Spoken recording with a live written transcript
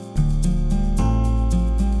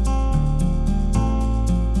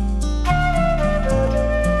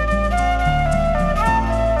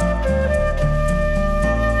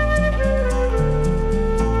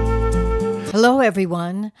Hello,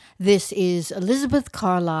 everyone. This is Elizabeth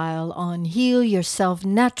Carlisle on Heal Yourself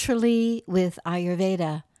Naturally with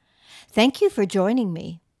Ayurveda. Thank you for joining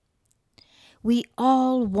me. We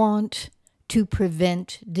all want to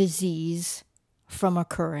prevent disease from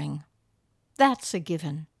occurring. That's a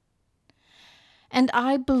given. And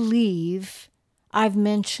I believe I've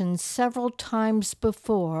mentioned several times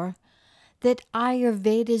before that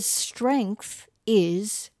Ayurveda's strength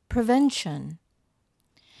is prevention.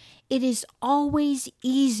 It is always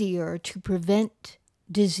easier to prevent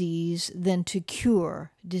disease than to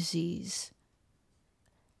cure disease.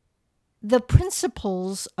 The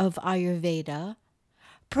principles of Ayurveda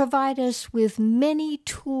provide us with many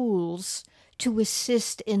tools to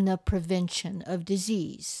assist in the prevention of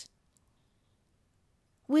disease.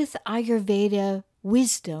 With Ayurveda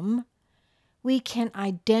wisdom, we can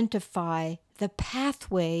identify the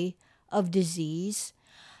pathway of disease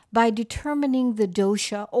by determining the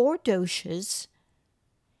dosha or doshas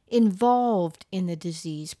involved in the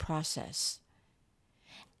disease process.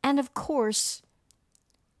 And of course,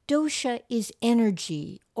 dosha is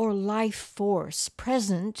energy or life force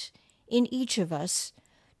present in each of us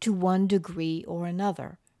to one degree or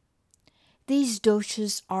another. These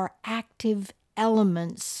doshas are active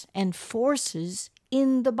elements and forces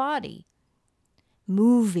in the body,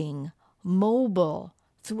 moving, mobile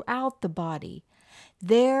throughout the body.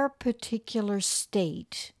 Their particular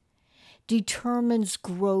state determines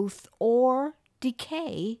growth or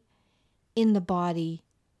decay in the body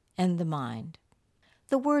and the mind.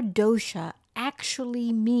 The word dosha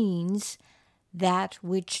actually means that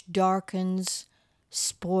which darkens,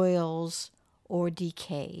 spoils, or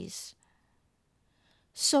decays.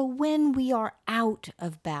 So when we are out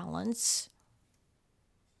of balance,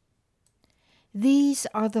 these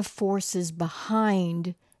are the forces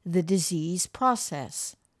behind the disease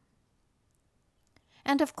process.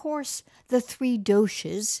 And of course, the three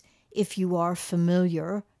doshas, if you are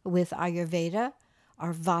familiar with Ayurveda,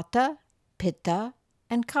 are Vata, Pitta,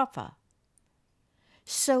 and Kapha.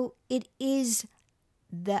 So it is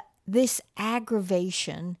this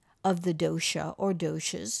aggravation of the dosha or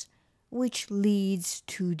doshas which leads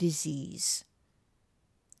to disease.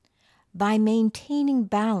 By maintaining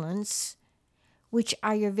balance, which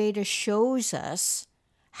Ayurveda shows us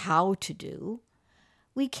how to do,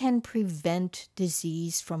 we can prevent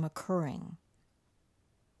disease from occurring.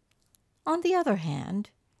 On the other hand,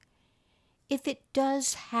 if it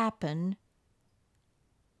does happen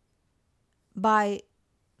by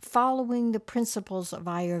following the principles of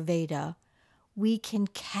Ayurveda, we can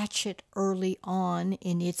catch it early on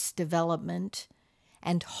in its development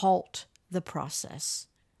and halt the process.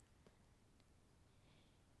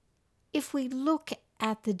 If we look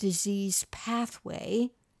at the disease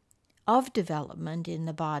pathway of development in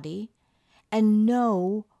the body and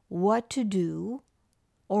know what to do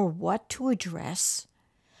or what to address,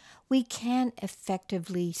 we can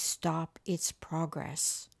effectively stop its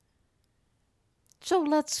progress. So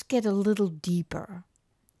let's get a little deeper.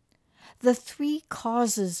 The three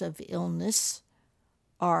causes of illness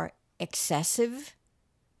are excessive,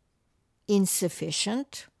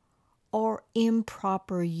 insufficient, or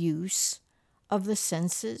improper use of the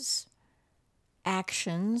senses,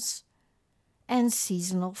 actions, and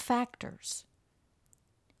seasonal factors.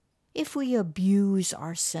 If we abuse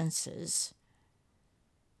our senses,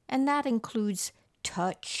 and that includes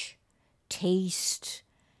touch, taste,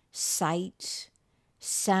 sight,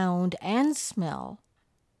 sound, and smell.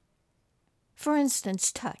 For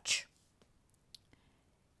instance, touch.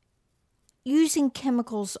 Using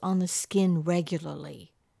chemicals on the skin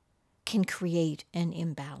regularly can create an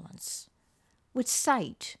imbalance. With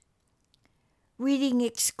sight, reading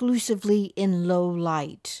exclusively in low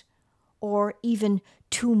light or even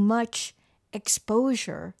too much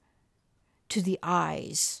exposure to the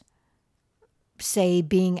eyes, say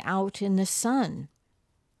being out in the sun.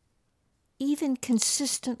 Even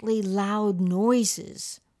consistently loud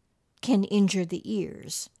noises can injure the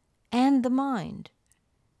ears and the mind.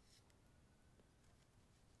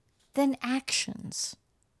 Then actions,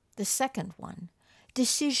 the second one,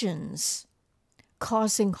 decisions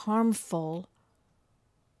causing harmful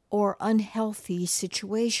or unhealthy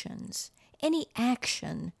situations. Any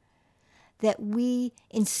action that we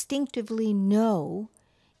instinctively know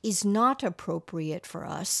is not appropriate for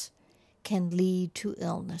us can lead to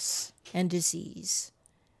illness and disease.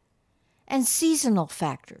 And seasonal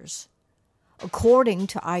factors, according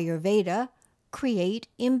to Ayurveda, create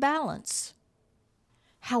imbalance.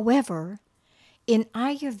 However, in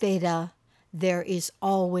Ayurveda, there is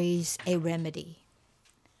always a remedy.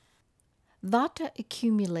 Vata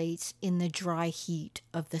accumulates in the dry heat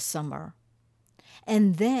of the summer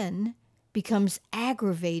and then becomes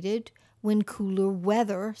aggravated when cooler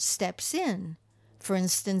weather steps in, for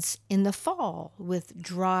instance, in the fall with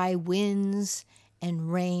dry winds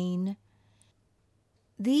and rain.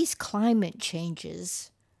 These climate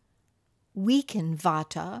changes weaken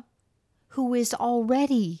Vata, who is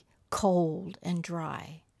already cold and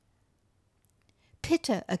dry.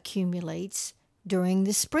 Pitta accumulates during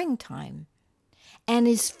the springtime and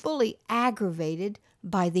is fully aggravated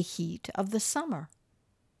by the heat of the summer.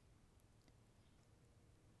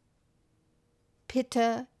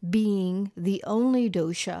 Pitta, being the only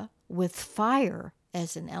dosha with fire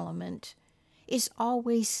as an element, is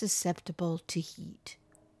always susceptible to heat.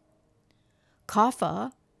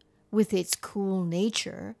 Kapha, with its cool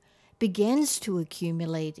nature, begins to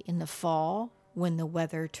accumulate in the fall when the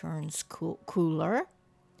weather turns cooler.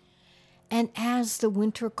 And as the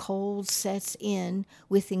winter cold sets in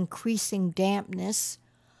with increasing dampness,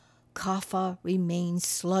 Kapha remains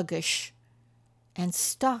sluggish and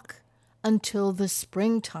stuck until the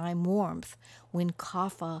springtime warmth, when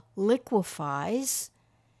Kapha liquefies,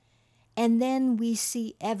 and then we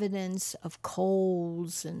see evidence of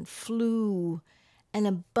colds and flu and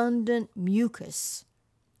abundant mucus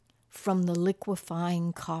from the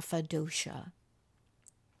liquefying Kapha dosha.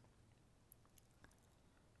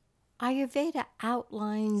 Ayurveda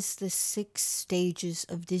outlines the 6 stages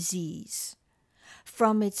of disease,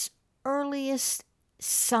 from its earliest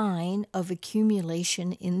sign of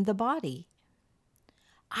accumulation in the body.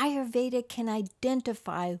 Ayurveda can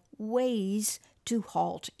identify ways to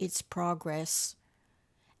halt its progress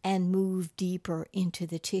and move deeper into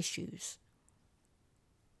the tissues.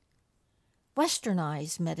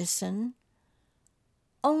 Westernized medicine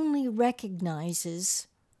only recognizes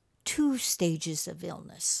 2 stages of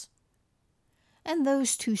illness. And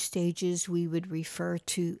those 2 stages we would refer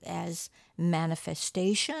to as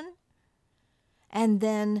manifestation, and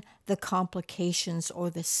then the complications or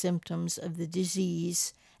the symptoms of the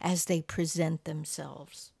disease as they present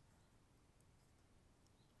themselves.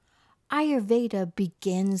 Ayurveda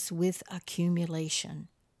begins with accumulation.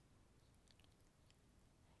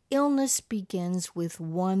 Illness begins with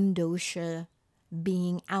one dosha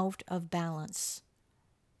being out of balance.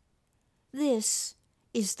 This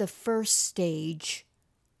is the first stage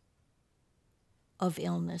of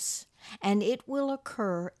illness, and it will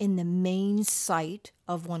occur in the main site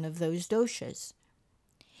of one of those doshas.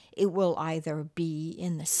 It will either be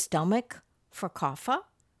in the stomach for Kapha,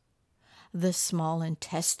 the small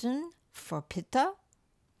intestine for Pitta,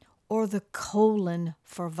 or the colon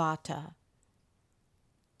for Vata.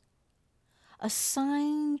 A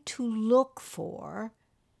sign to look for,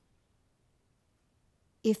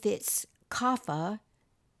 if it's Kapha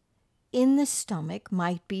in the stomach,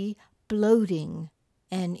 might be bloating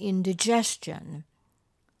and indigestion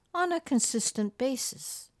on a consistent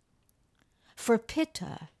basis. For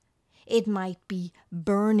Pitta, it might be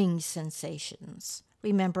burning sensations.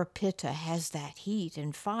 Remember, Pitta has that heat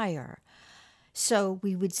and fire. So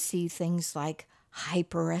we would see things like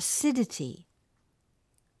hyperacidity.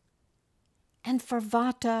 And for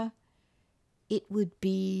Vata, it would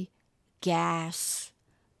be gas,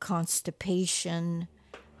 constipation,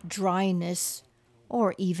 dryness,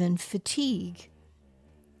 or even fatigue.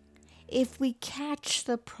 If we catch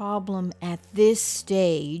the problem at this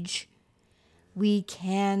stage, we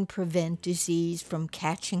can prevent disease from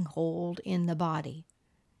catching hold in the body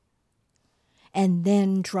and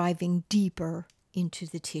then driving deeper into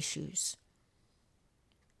the tissues.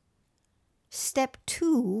 Step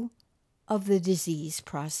 2 of the disease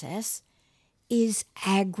process is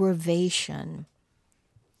aggravation.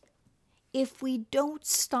 If we don't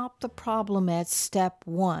stop the problem at step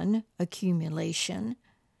 1, accumulation,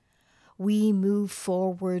 we move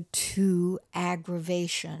forward to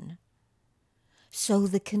aggravation. So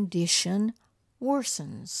the condition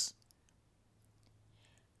worsens.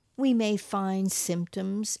 We may find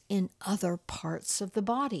symptoms in other parts of the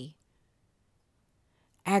body.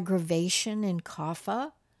 Aggravation in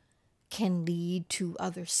Kapha can lead to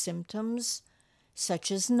other symptoms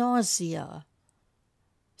such as nausea,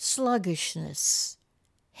 sluggishness,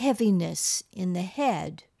 heaviness in the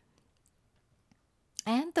head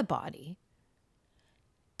and the body.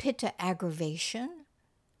 Pitta aggravation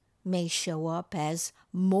may show up as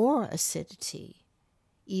more acidity,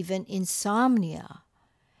 even insomnia,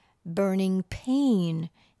 burning pain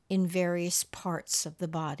in various parts of the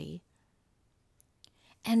body.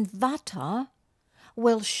 And Vata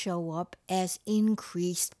will show up as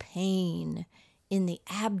increased pain in the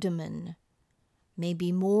abdomen,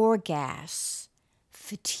 maybe more gas,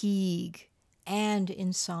 fatigue, and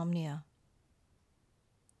insomnia.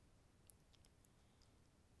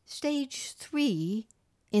 Stage 3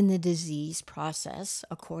 in the disease process,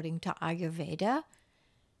 according to Ayurveda,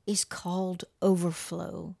 is called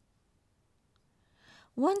overflow.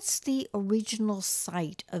 Once the original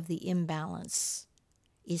site of the imbalance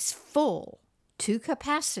is full to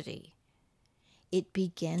capacity, it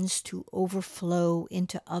begins to overflow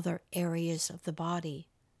into other areas of the body.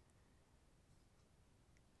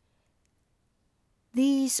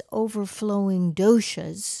 These overflowing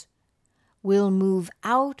doshas will move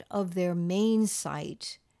out of their main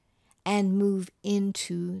site and move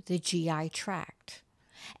into the GI tract,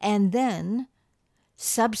 and then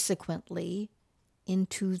subsequently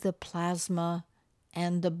into the plasma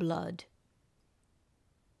and the blood.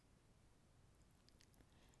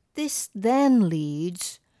 This then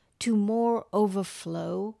leads to more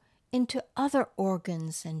overflow into other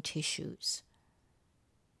organs and tissues.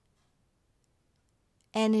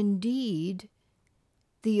 And indeed,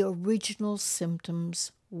 the original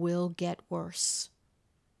symptoms will get worse.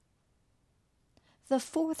 The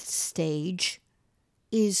fourth stage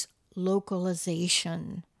is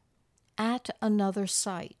localization at another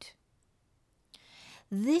site.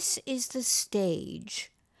 This is the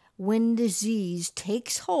stage when disease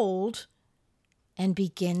takes hold and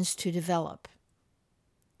begins to develop.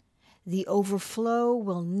 The overflow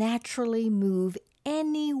will naturally move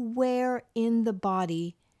anywhere in the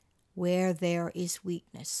body where there is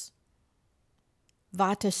weakness.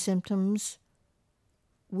 Vata symptoms,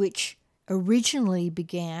 which originally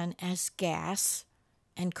began as gas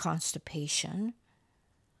and constipation,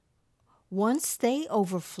 once they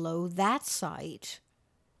overflow that site,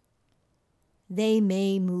 they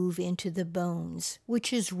may move into the bones,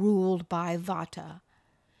 which is ruled by Vata,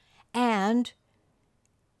 and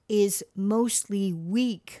is mostly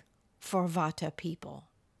weak for Vata people.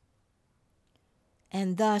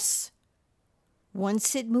 And thus,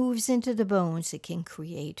 once it moves into the bones, it can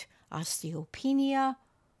create osteopenia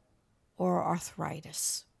or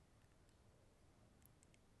arthritis.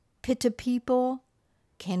 Pitta people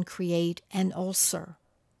can create an ulcer,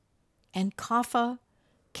 and Kapha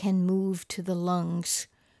can move to the lungs,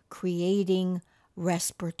 creating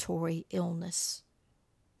respiratory illness.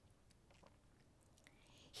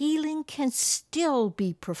 Healing can still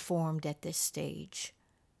be performed at this stage,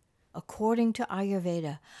 according to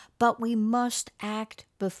Ayurveda, but we must act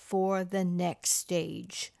before the next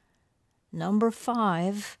stage. Number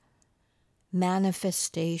 5,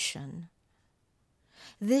 manifestation.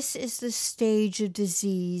 This is the stage of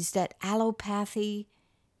disease that allopathy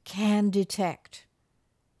can detect.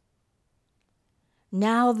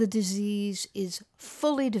 Now the disease is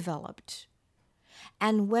fully developed,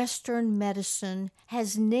 and Western medicine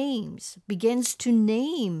begins to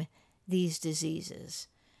name these diseases,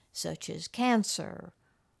 such as cancer,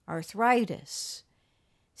 arthritis,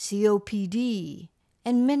 COPD,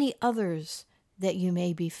 and many others that you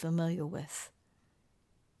may be familiar with.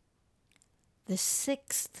 The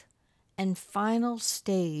 6th and final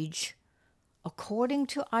stage, according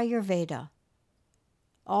to Ayurveda,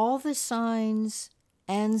 all the signs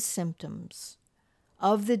and symptoms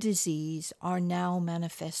of the disease are now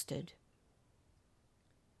manifested.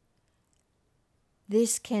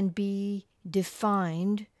 This can be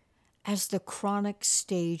defined as the chronic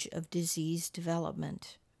stage of disease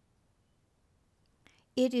development.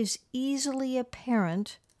 It is easily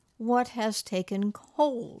apparent what has taken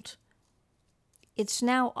hold. It's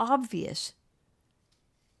now obvious,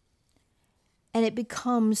 and it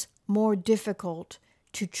becomes more difficult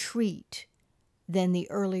to treat than the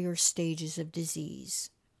earlier stages of disease.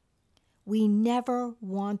 We never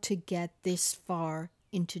want to get this far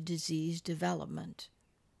into disease development.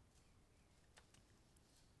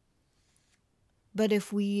 But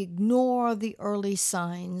if we ignore the early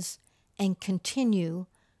signs and continue,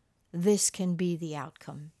 this can be the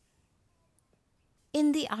outcome.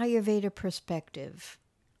 In the Ayurveda perspective,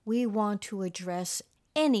 we want to address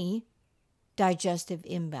any digestive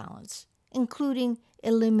imbalance, including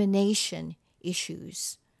elimination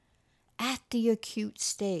issues, at the acute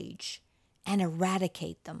stage and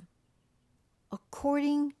eradicate them.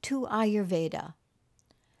 According to Ayurveda,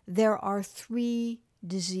 there are 3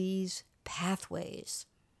 disease pathways.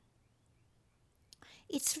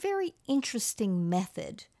 It's a very interesting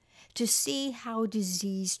method to see how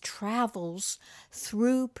disease travels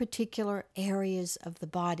through particular areas of the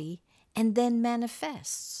body and then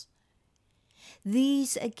manifests.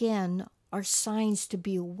 These, again, are signs to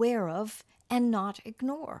be aware of and not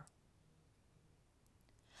ignore.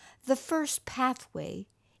 The first pathway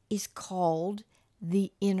is called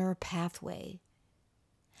the inner pathway.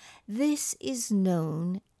 This is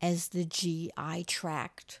known as the GI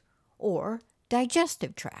tract or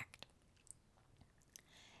digestive tract.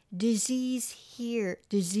 diseases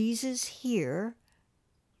here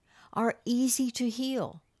are easy to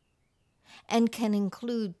heal and can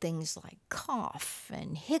include things like cough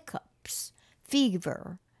and hiccups,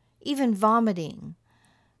 fever, even vomiting,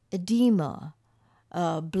 edema,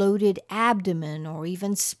 bloated abdomen, or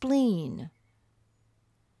even spleen.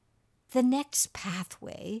 The next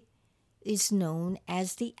pathway is known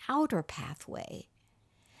as the outer pathway.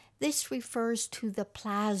 This refers to the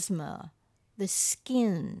plasma, the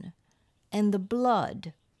skin, and the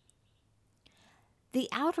blood. The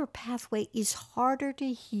outer pathway is harder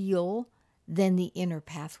to heal than the inner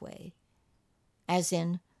pathway, as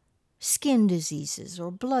in skin diseases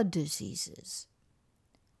or blood diseases,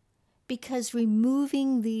 because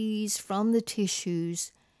removing these from the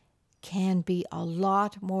tissues can be a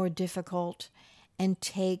lot more difficult and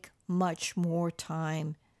take much more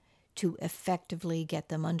time to effectively get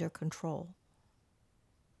them under control.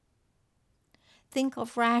 Think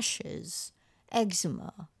of rashes,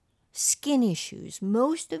 eczema, skin issues.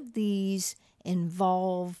 Most of these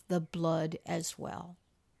involve the blood as well.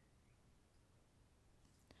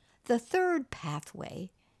 The third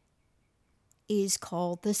pathway is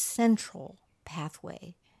called the central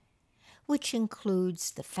pathway, which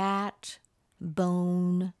includes the fat,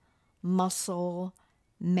 bone, muscle,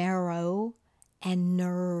 marrow, and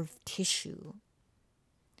nerve tissue.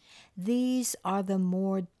 These are the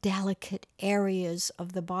more delicate areas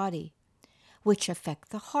of the body, which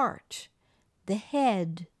affect the heart, the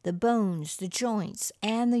head, the bones, the joints,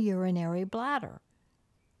 and the urinary bladder.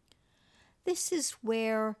 This is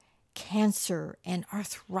where cancer and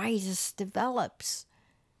arthritis develops.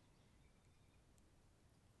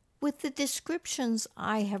 With the descriptions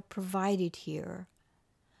I have provided here,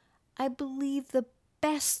 I believe the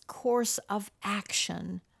best course of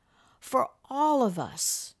action for all of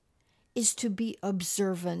us is to be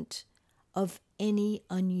observant of any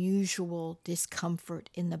unusual discomfort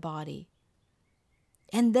in the body,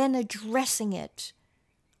 and then addressing it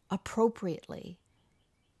appropriately.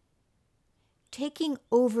 Taking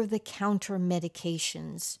over-the-counter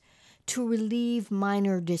medications to relieve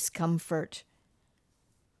minor discomfort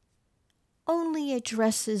only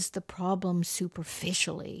addresses the problem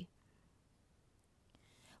superficially.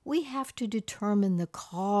 We have to determine the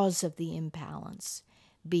cause of the imbalance,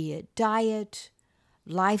 be it diet,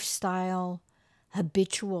 lifestyle,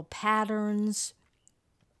 habitual patterns,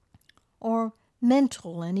 or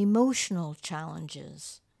mental and emotional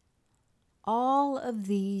challenges. All of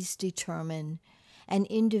these determine an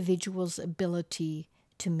individual's ability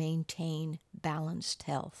to maintain balanced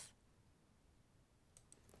health.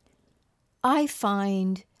 I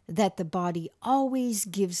find that the body always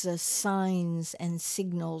gives us signs and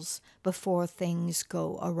signals before things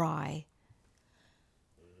go awry.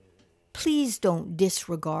 Please don't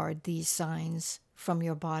disregard these signs from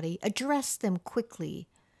your body. Address them quickly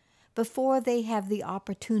before they have the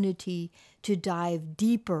opportunity to dive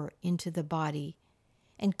deeper into the body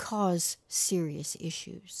and cause serious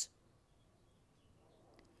issues.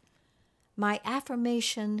 My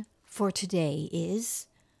affirmation for today is,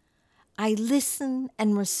 I listen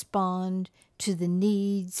and respond to the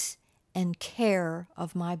needs and care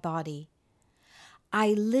of my body. I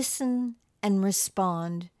listen and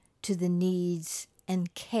respond to the needs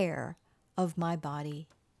and care of my body.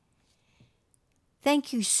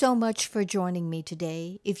 Thank you so much for joining me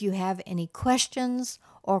today. If you have any questions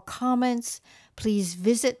or comments, please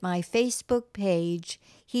visit my Facebook page,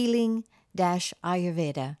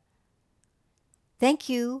 Healing-Ayurveda. Thank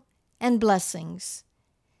you and blessings.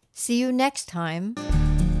 See you next time.